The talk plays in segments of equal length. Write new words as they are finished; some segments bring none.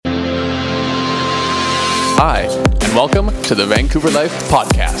Hi, and welcome to the Vancouver Life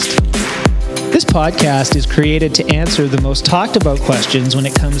Podcast. This podcast is created to answer the most talked about questions when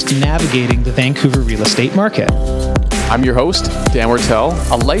it comes to navigating the Vancouver real estate market. I'm your host, Dan Wertel,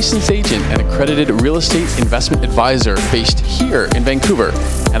 a licensed agent and accredited real estate investment advisor based here in Vancouver,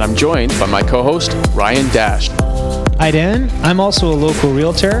 and I'm joined by my co-host, Ryan Dash. Hi Dan, I'm also a local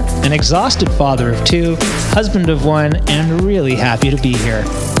realtor, an exhausted father of two, husband of one, and really happy to be here.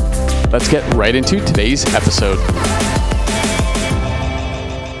 Let's get right into today's episode.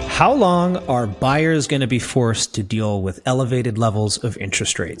 How long are buyers going to be forced to deal with elevated levels of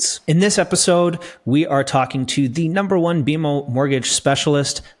interest rates? In this episode, we are talking to the number one BMO mortgage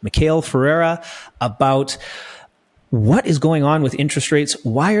specialist, Mikhail Ferreira, about what is going on with interest rates,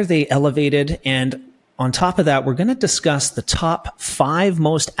 why are they elevated, and on top of that, we're going to discuss the top 5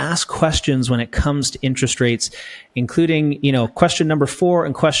 most asked questions when it comes to interest rates, including, question number 4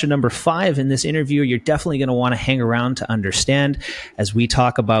 and question number 5 in this interview. You're definitely going to want to hang around to understand as we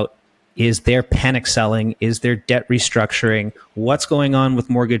talk about, is there panic selling? Is there debt restructuring? What's going on with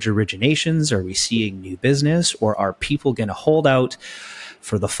mortgage originations? Are we seeing new business, or are people going to hold out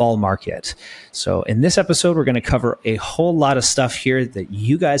for the fall market? So in this episode, we're going to cover a whole lot of stuff here that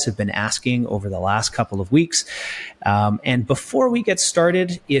you guys have been asking over the last couple of weeks. And before we get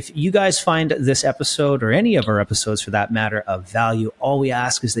started, if you guys find this episode, or any of our episodes for that matter, of value, all we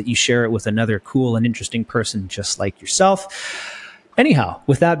ask is that you share it with another cool and interesting person just like yourself. Anyhow,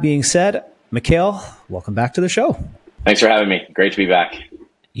 with that being said, Mikhail, welcome back to the show. Thanks for having me. Great to be back.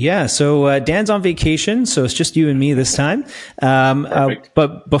 Yeah, so Dan's on vacation, so it's just you and me this time.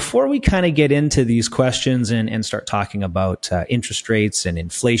 But before we kind of get into these questions and start talking about interest rates and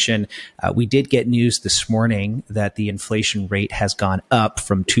inflation, we did get news this morning that the inflation rate has gone up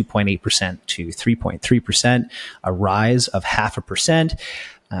from 2.8% to 3.3%, a rise of 0.5%.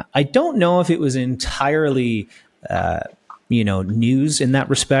 I don't know if it was entirely news in that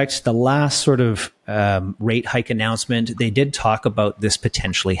respect. The last sort of rate hike announcement, they did talk about this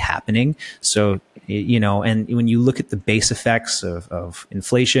potentially happening. So, and when you look at the base effects of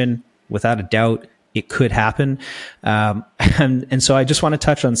inflation, without a doubt, it could happen. And so I just want to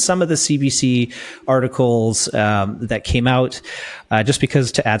touch on some of the CBC articles that came out, just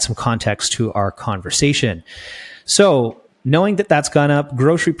because to add some context to our conversation. So, knowing that that's gone up,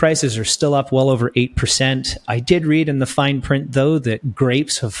 grocery prices are still up well over 8%. I did read in the fine print, though, that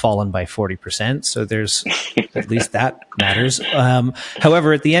grapes have fallen by 40%. So there's at least that matters.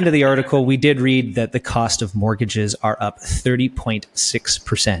 However, at the end of the article, we did read that the cost of mortgages are up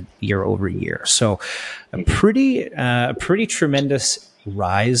 30.6% year over year. So a pretty tremendous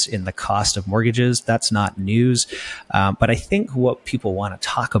rise in the cost of mortgages. That's not news. But I think what people want to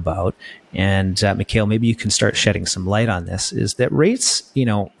talk about, and Mikhail, maybe you can start shedding some light on this, is that rates,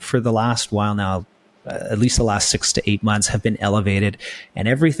 for the last while now, at least the last 6 to 8 months, have been elevated. And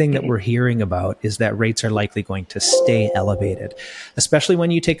everything that we're hearing about is that rates are likely going to stay elevated, especially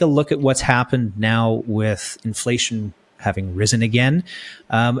when you take a look at what's happened now with inflation having risen again.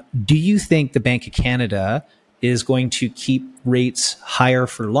 Do you think the Bank of Canada is going to keep rates higher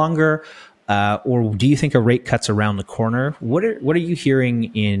for longer, or do you think a rate cut's around the corner? What are you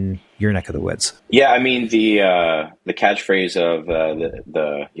hearing in your neck of the woods? Yeah, I mean the catchphrase of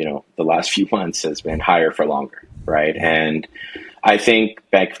the last few months has been higher for longer, right? And I think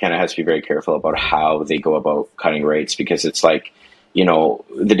Bank of Canada has to be very careful about how they go about cutting rates, because it's like,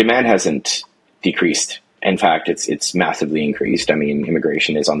 the demand hasn't decreased. In fact, it's massively increased. I mean,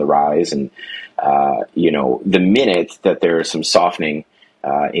 immigration is on the rise, and the minute that there is some softening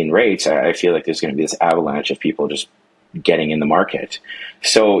in rates, I feel like there's going to be this avalanche of people just getting in the market.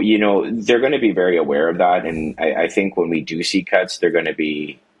 So, they're going to be very aware of that, and I think when we do see cuts, they're going to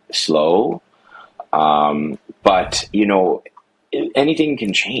be slow. But anything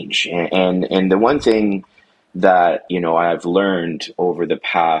can change, and the one thing that I've learned over the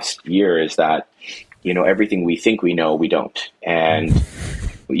past year is that everything we think we know, we don't. And,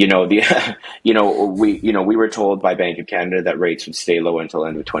 we were told by Bank of Canada that rates would stay low until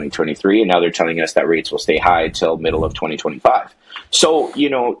end of 2023. And now they're telling us that rates will stay high till middle of 2025. So,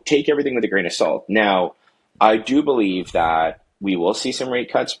 take everything with a grain of salt. Now, I do believe that we will see some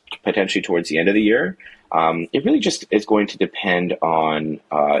rate cuts potentially towards the end of the year. It really just is going to depend on,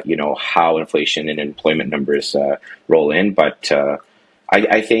 how inflation and employment numbers roll in. But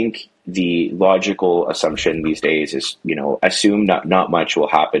I think the logical assumption these days is, assume not much will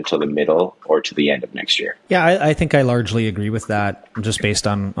happen till the middle or to the end of next year. Yeah, I think I largely agree with that, just based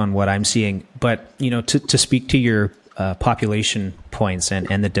on what I'm seeing. But, to speak to your population points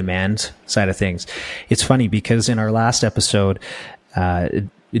and the demand side of things, it's funny because in our last episode,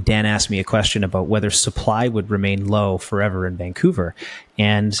 Dan asked me a question about whether supply would remain low forever in Vancouver,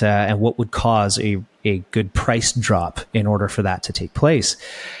 and what would cause a good price drop in order for that to take place.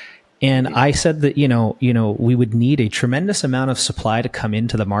 And I said that, we would need a tremendous amount of supply to come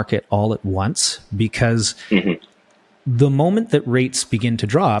into the market all at once, because the moment that rates begin to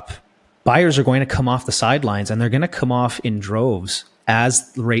drop, buyers are going to come off the sidelines, and they're going to come off in droves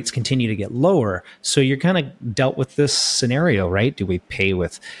as the rates continue to get lower. So you're kind of dealt with this scenario, right? Do we pay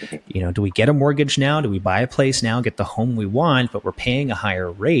with, do we get a mortgage now? Do we buy a place now, get the home we want, but we're paying a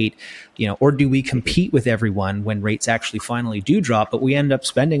higher rate, or do we compete with everyone when rates actually finally do drop, but we end up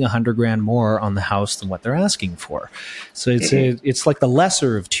spending $100,000 more on the house than what they're asking for? So it's like the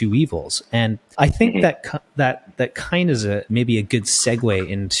lesser of two evils. And I think that kind of is maybe a good segue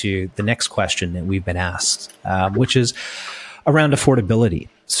into the next question that we've been asked, which is around affordability.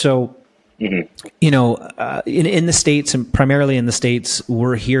 So, in the States, and primarily in the States,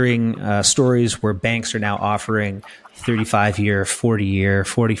 we're hearing stories where banks are now offering 35-year, 40-year,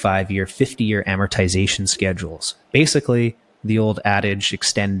 45-year, 50-year amortization schedules. Basically, the old adage,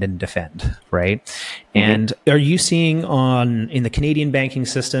 extend and defend, right? And are you seeing in the Canadian banking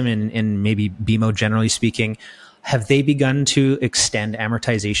system and maybe BMO generally speaking, have they begun to extend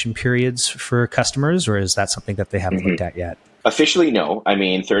amortization periods for customers, or is that something that they haven't looked at yet? Officially, no. I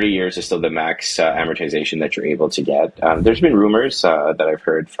mean, 30 years is still the max amortization that you're able to get. There's been rumors that I've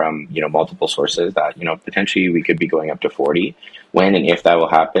heard from, multiple sources that, potentially we could be going up to 40. When and if that will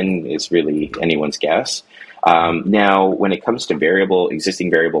happen is really anyone's guess. Now, when it comes to existing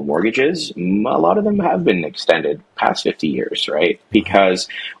variable mortgages, a lot of them have been extended past 50 years, right? Because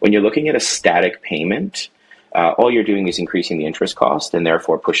when you're looking at a static payment, all you're doing is increasing the interest cost and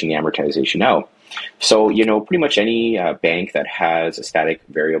therefore pushing the amortization out. So, pretty much any bank that has a static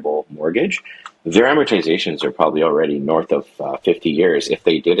variable mortgage, their amortizations are probably already north of 50 years if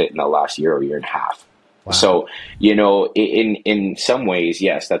they did it in the last year or year and a half. Wow. So, in some ways,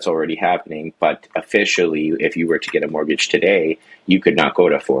 yes, that's already happening. But officially, if you were to get a mortgage today, you could not go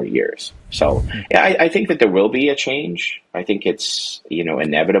to 40 years. So I think that there will be a change. I think it's,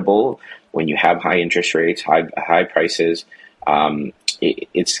 inevitable when you have high interest rates, high prices.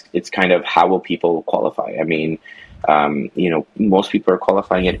 It's kind of how will people qualify? I mean, most people are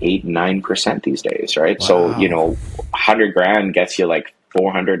qualifying at 8-9% these days, right? Wow. So, $100,000 gets you like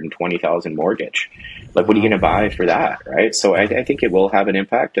 $420,000 mortgage. Like, what are you going to buy for that, right? So I think it will have an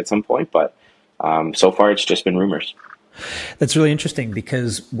impact at some point, but so far it's just been rumors. That's really interesting,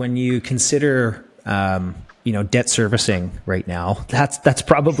 because when you consider debt servicing right now, that's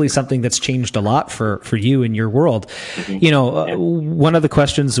probably something that's changed a lot for you in your world. One of the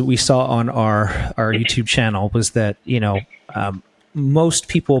questions that we saw on our YouTube channel was that, most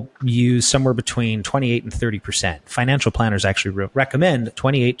people use somewhere between 28 and 30%. Financial planners actually recommend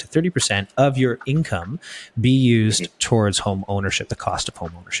 28 to 30% of your income be used towards home ownership, the cost of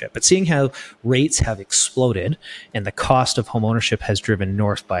home ownership. But seeing how rates have exploded and the cost of home ownership has driven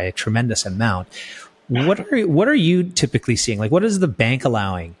north by a tremendous amount, what are you typically seeing? Like, what is the bank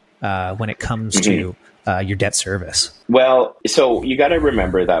allowing when it comes to your debt service? Well, so you got to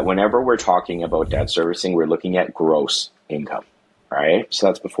remember that whenever we're talking about debt servicing, we're looking at gross income. Right? So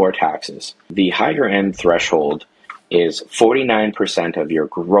that's before taxes. The higher end threshold is 49% of your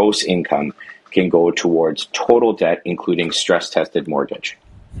gross income can go towards total debt, including stress tested mortgage.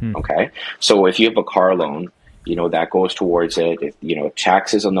 Okay. So if you have a car loan, that goes towards it. If,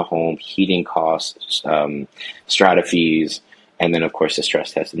 taxes on the home, heating costs, strata fees, and then of course the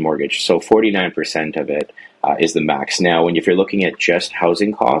stress tested mortgage. So 49% of it is the max. Now, if you're looking at just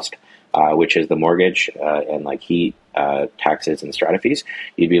housing cost, which is the mortgage and like heat, taxes and strata fees,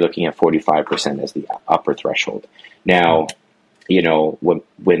 you'd be looking at 45% as the upper threshold. Now,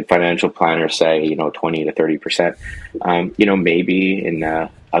 when financial planners say, 20 to 30%, maybe in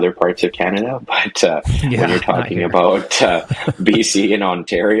other parts of Canada, but when you're talking about BC and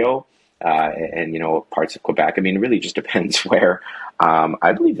Ontario and, parts of Quebec, I mean, it really just depends where.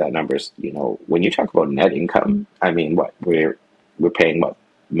 I believe that number's, when you talk about net income, I mean, we're paying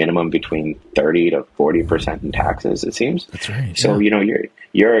minimum between 30 to 40% in taxes, it seems. That's right. So, you're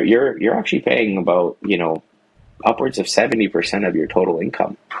actually paying about, upwards of 70% of your total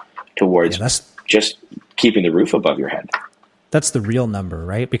income towards just keeping the roof above your head. That's the real number,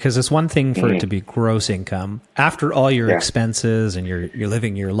 right? Because it's one thing for it to be gross income. After all your expenses and you're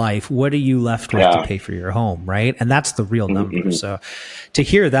living your life, what are you left with to pay for your home, right? And that's the real number. So to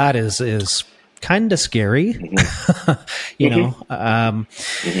hear that is kind of scary,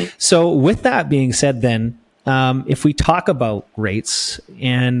 So with that being said, then, if we talk about rates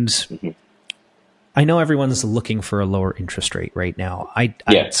and I know everyone's looking for a lower interest rate right now.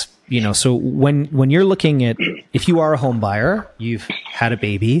 Yes. So when you're looking at, if you are a home buyer, you've had a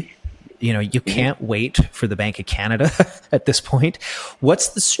baby, you can't wait for the Bank of Canada at this point. What's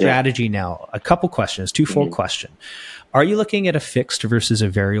the strategy now? A couple questions, twofold question. Are you looking at a fixed versus a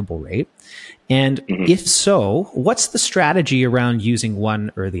variable rate? And if so, what's the strategy around using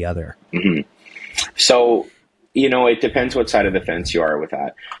one or the other? So, it depends what side of the fence you are with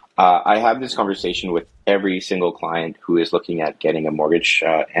that. I have this conversation with every single client who is looking at getting a mortgage,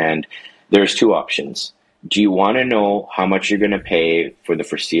 and there's two options. Do you want to know how much you're going to pay for the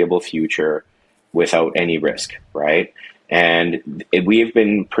foreseeable future without any risk, right? And we have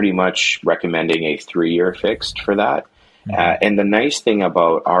been pretty much recommending a 3-year fixed for that. And the nice thing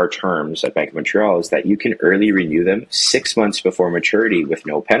about our terms at Bank of Montreal is that you can early renew them 6 months before maturity with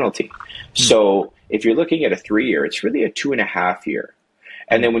no penalty. So if you're looking at a 3-year, it's really a 2.5 year.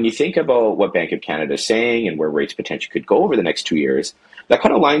 And then when you think about what Bank of Canada is saying and where rates potentially could go over the next 2 years, that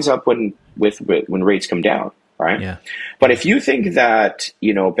kind of lines up when rates come down, right? Yeah. But if you think that,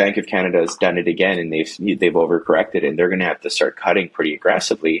 Bank of Canada has done it again and they've overcorrected and they're going to have to start cutting pretty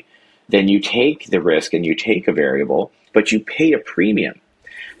aggressively, then you take the risk and you take a variable, but you pay a premium.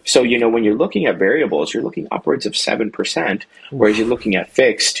 So, when you're looking at variables, you're looking upwards of 7%, whereas you're looking at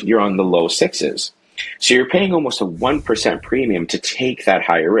fixed, you're on the low 6s. So you're paying almost a 1% premium to take that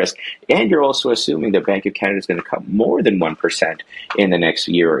higher risk. And you're also assuming that Bank of Canada is going to cut more than 1% in the next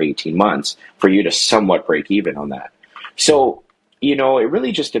year or 18 months for you to somewhat break even on that. So, it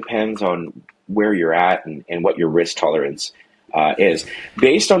really just depends on where you're at and what your risk tolerance is.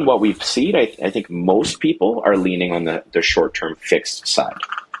 Based on what we've seen, I think most people are leaning on the short-term fixed side.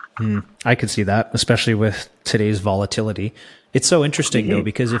 I could see that, especially with today's volatility. It's so interesting, though,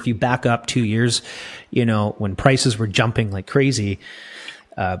 because if you back up 2 years, when prices were jumping like crazy,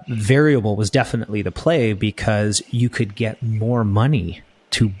 variable was definitely the play because you could get more money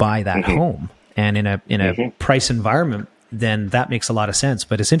to buy that home. And in a price environment, then that makes a lot of sense.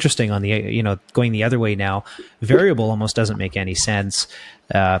 But it's interesting on the, going the other way now, variable almost doesn't make any sense.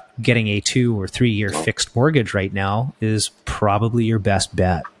 Getting a 2 or 3 year fixed mortgage right now is probably your best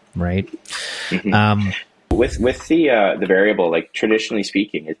bet, right? With the variable, like traditionally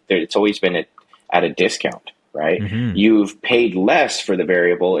speaking, it's always been at a discount, right? You've paid less for the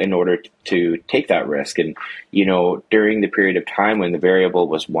variable in order to take that risk. And, during the period of time when the variable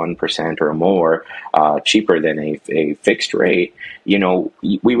was 1% or more cheaper than a fixed rate,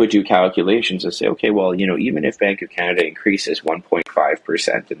 we would do calculations and say, okay, well, even if Bank of Canada increases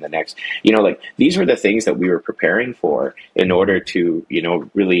 1.5% in the next, these were the things that we were preparing for in order to,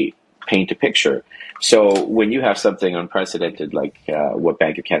 really paint a picture. So when you have something unprecedented like what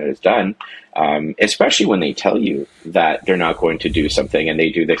Bank of Canada has done, especially when they tell you that they're not going to do something and they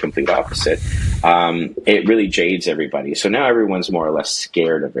do the complete opposite, it really jades everybody. So now everyone's more or less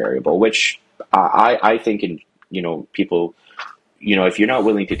scared of variable, which I think, people, if you're not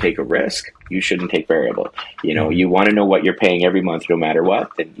willing to take a risk, you shouldn't take variable. You want to know what you're paying every month, no matter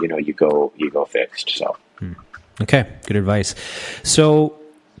what, then, you go fixed. So. Okay. Good advice. So,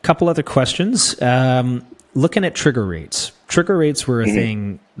 couple other questions. Looking at trigger rates. Trigger rates were a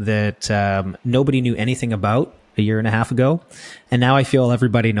thing that nobody knew anything about a year and a half ago. And now I feel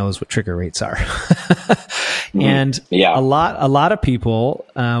everybody knows what trigger rates are. And a lot of people,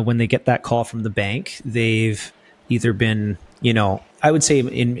 when they get that call from the bank, they've either been, I would say,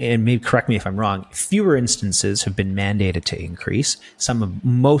 and maybe correct me if I'm wrong, fewer instances have been mandated to increase.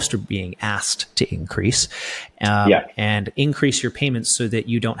 Most are being asked to increase, and increase your payments so that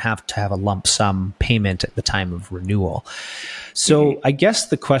you don't have to have a lump sum payment at the time of renewal. So I guess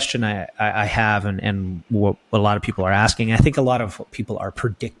the question I have and what a lot of people are asking, I think a lot of what people are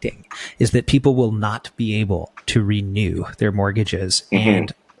predicting is that people will not be able to renew their mortgages.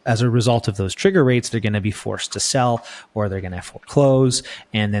 And as a result of those trigger rates, they're going to be forced to sell or they're going to foreclose.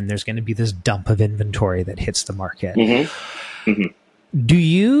 And then there's going to be this dump of inventory that hits the market. Do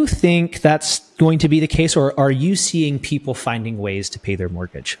you think that's going to be the case, or are you seeing people finding ways to pay their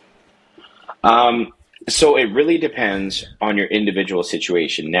mortgage? So it really depends on your individual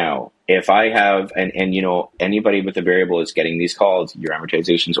situation. Now, if I have, and anybody with a variable is getting these calls, your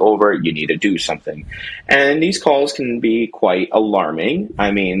amortization's over, you need to do something. And these calls can be quite alarming. I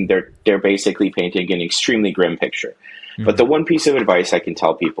mean, they're basically painting an extremely grim picture. But the one piece of advice I can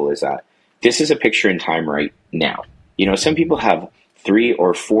tell people is that this is a picture in time right now. Some people have 3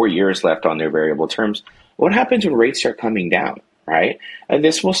 or 4 years left on their variable terms. What happens when rates start coming down? Right? And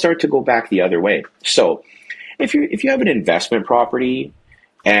this will start to go back the other way. So if you have an investment property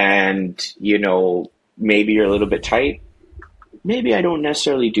and, maybe you're a little bit tight, maybe I don't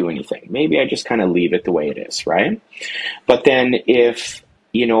necessarily do anything. Maybe I just kind of leave it the way it is, right? But then if,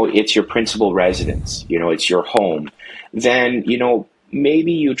 it's your principal residence, it's your home, then,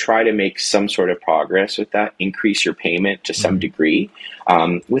 maybe you try to make some sort of progress with that, increase your payment to some degree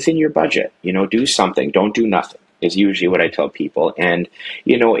within your budget. Do something. Don't do nothing is usually what I tell people. And,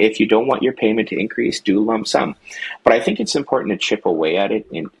 if you don't want your payment to increase, do lump sum. But I think it's important to chip away at it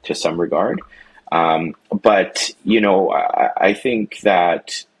to some regard. But, I think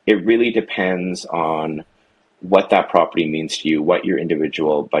that it really depends on what that property means to you, what your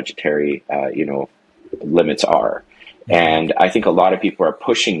individual budgetary, limits are. And I think a lot of people are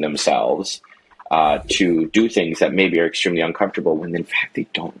pushing themselves to do things that maybe are extremely uncomfortable when in fact they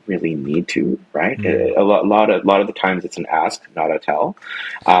don't really need to, right? A lot of the times it's an ask, not a tell.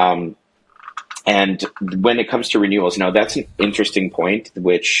 And when it comes to renewals, now that's an interesting point,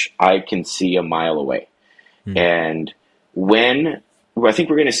 which I can see a mile away. And I think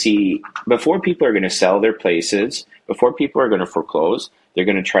we're going to see, before people are going to sell their places, before people are going to foreclose, they're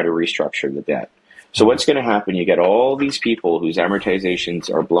going to try to restructure the debt. So what's going to happen? You get all these people whose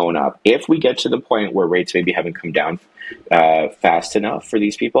amortizations are blown up. If we get to the point where rates maybe haven't come down fast enough for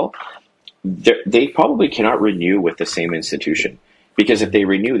these people, they probably cannot renew with the same institution, because if they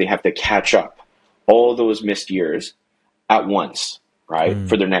renew, they have to catch up all those missed years at once, right,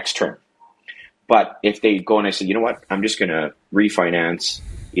 for their next term. But if they go and I say, you know what, I'm just going to refinance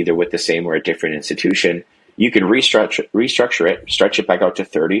either with the same or a different institution, you can restructure it, stretch it back out to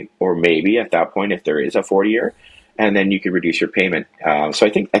 30, or maybe at that point, if there is a 40-year, and then you can reduce your payment. So I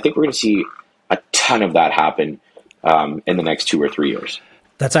think we're going to see a ton of that happen in the next 2 or 3 years.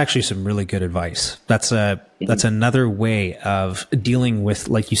 That's actually some really good advice. That's another way of dealing with,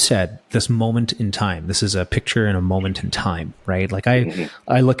 like you said, this moment in time. This is a picture in a moment in time, right? Like I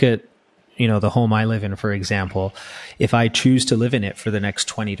look at, the home I live in, for example. If I choose to live in it for the next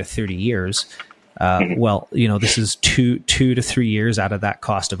 20 to 30 years, this is two to 3 years out of that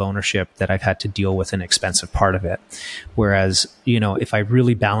cost of ownership that I've had to deal with an expensive part of it. Whereas, if I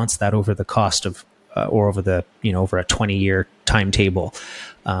really balance that over the cost of, or over the, over a 20-year timetable,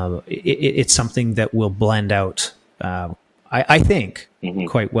 it's something that will blend out, I think,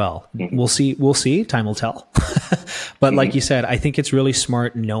 quite well. We'll see. Time will tell. But like you said, I think it's really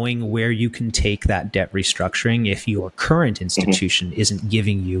smart knowing where you can take that debt restructuring if your current institution isn't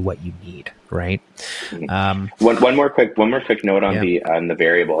giving you what you need, right? One more quick note on the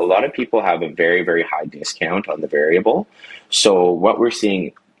variable. A lot of people have a very, very high discount on the variable. So what we're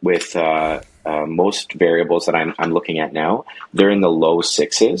seeing with most variables that I'm looking at now, they're in the low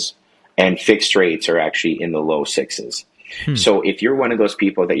sixes, and fixed rates are actually in the low sixes. So if you're one of those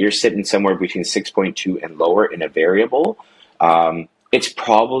people that you're sitting somewhere between 6.2 and lower in a variable, it's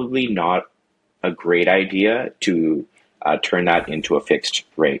probably not a great idea to turn that into a fixed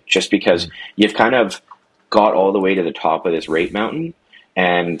rate, just because you've kind of got all the way to the top of this rate mountain,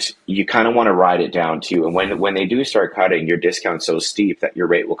 and you kind of want to ride it down too. And when they do start cutting, your discount's so steep that your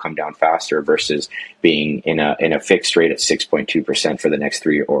rate will come down faster versus being in a fixed rate at 6.2% for the next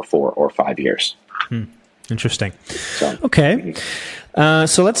 3 or 4 or 5 years. Interesting. Okay.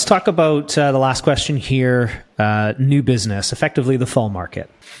 So let's talk about the last question here. New business, effectively the fall market.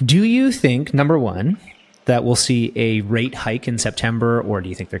 Do you think, number one, that we'll see a rate hike in September, or do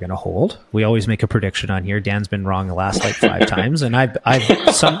you think they're going to hold? We always make a prediction on here. Dan's been wrong the last 5 times, and I've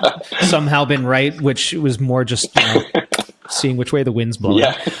somehow been right, which was more just seeing which way the wind's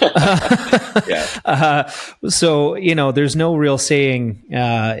blowing. So, there's no real saying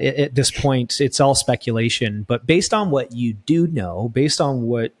at this point. It's all speculation. But based on what you do know, based on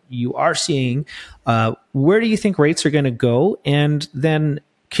what you are seeing, where do you think rates are going to go? And then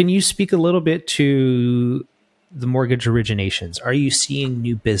can you speak a little bit to the mortgage originations? Are you seeing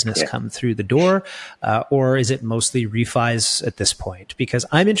new business come through the door, or is it mostly refis at this point? Because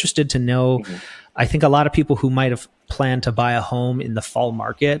I'm interested to know, I think a lot of people who might have planned to buy a home in the fall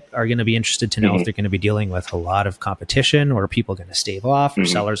market are going to be interested to know if they're going to be dealing with a lot of competition, or are people going to stave off, or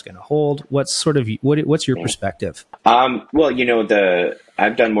sellers going to hold? What's your perspective? Well,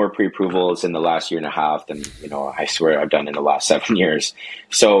 I've done more pre-approvals in the last year and a half than, I swear I've done in the last 7 years.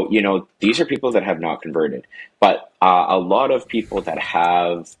 So, these are people that have not converted, but a lot of people that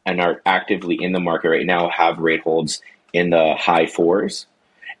have and are actively in the market right now have rate holds in the high 4s.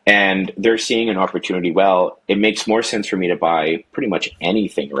 And they're seeing an opportunity. Well, it makes more sense for me to buy pretty much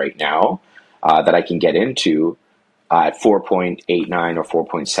anything right now that I can get into at 4.89 or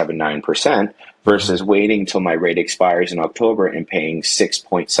 4.79% versus waiting till my rate expires in October and paying 6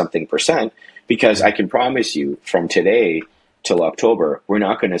 point something percent, because I can promise you from today till October, we're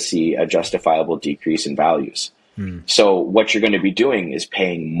not going to see a justifiable decrease in values. So what you're going to be doing is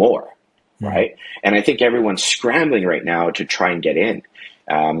paying more, right? And I think everyone's scrambling right now to try and get in.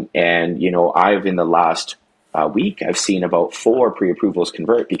 And, I've in the last week, I've seen about 4 pre-approvals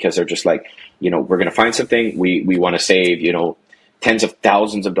convert because they're just like, we're going to find something. We want to save, tens of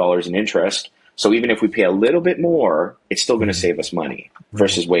thousands of dollars in interest. So even if we pay a little bit more, it's still going to save us money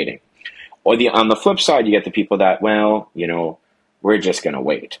versus waiting. Or on the flip side, you get the people that, we're just going to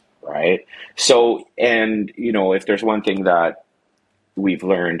wait, right? So, and, if there's one thing that we've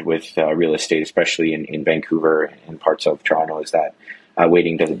learned with real estate, especially in Vancouver and parts of Toronto, is that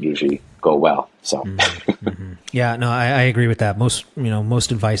waiting doesn't usually go well. So, yeah, no, I agree with that.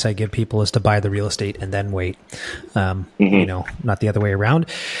 Most advice I give people is to buy the real estate and then wait. Not the other way around.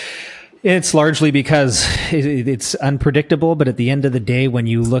 It's largely because it's unpredictable, but at the end of the day, when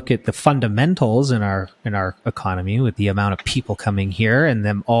you look at the fundamentals in our economy, with the amount of people coming here and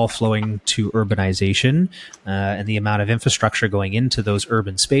them all flowing to urbanization, and the amount of infrastructure going into those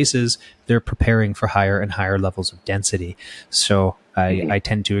urban spaces, they're preparing for higher and higher levels of density. So I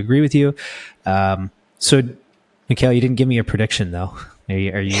tend to agree with you. So, Mikhail, you didn't give me a prediction though.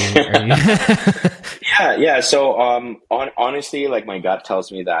 Are you? Yeah. So, honestly, like my gut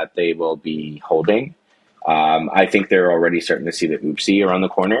tells me that they will be holding. I think they're already starting to see the oopsie around the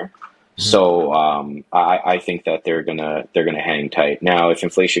corner. So, I think that they're gonna hang tight. Now, if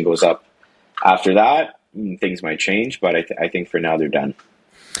inflation goes up after that, things might change. But I think for now they're done.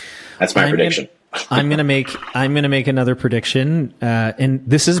 That's my prediction. I'm gonna make another prediction, and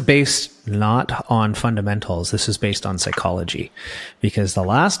this is based not on fundamentals. This is based on psychology, because the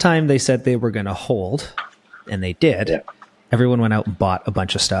last time they said they were going to hold, and they did, everyone went out and bought a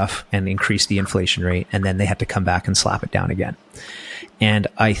bunch of stuff and increased the inflation rate, and then they had to come back and slap it down again. And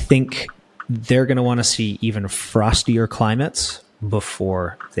I think they're going to want to see even frostier climates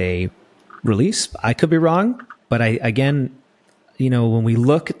before they release. I could be wrong, but when we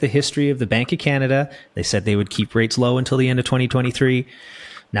look at the history of the Bank of Canada, they said they would keep rates low until the end of 2023.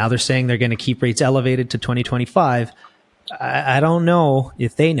 Now they're saying they're going to keep rates elevated to 2025. I don't know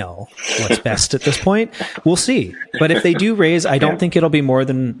if they know what's best at this point. We'll see. But if they do raise, I don't think it'll be more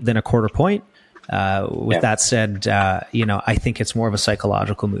than a quarter point. That said, I think it's more of a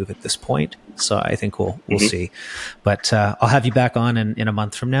psychological move at this point. So I think we'll see. But I'll have you back on in a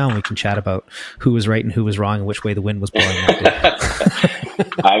month from now, and we can chat about who was right and who was wrong and which way the wind was blowing that day.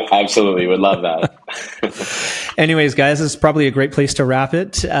 I absolutely would love that. Anyways, guys, this is probably a great place to wrap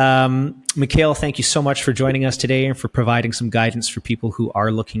it. Mikhail, thank you so much for joining us today and for providing some guidance for people who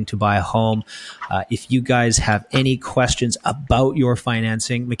are looking to buy a home. If you guys have any questions about your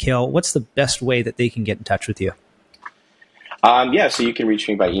financing, Mikhail, what's the best way that they can get in touch with you? So you can reach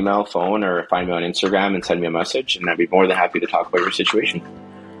me by email, phone, or find me on Instagram and send me a message, and I'd be more than happy to talk about your situation.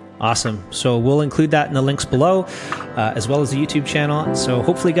 Awesome. So we'll include that in the links below, as well as the YouTube channel. So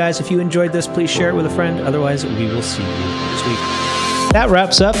hopefully, guys, if you enjoyed this, please share it with a friend. Otherwise, we will see you next week. That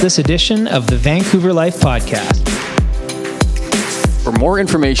wraps up this edition of the Vancouver Life Podcast. For more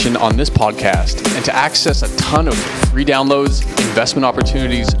information on this podcast and to access a ton of free downloads, investment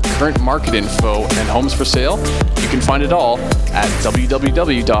opportunities, current market info, and homes for sale, you can find it all at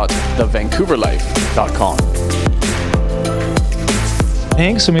www.thevancouverlife.com.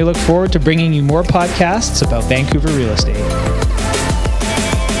 Thanks, and we look forward to bringing you more podcasts about Vancouver real estate.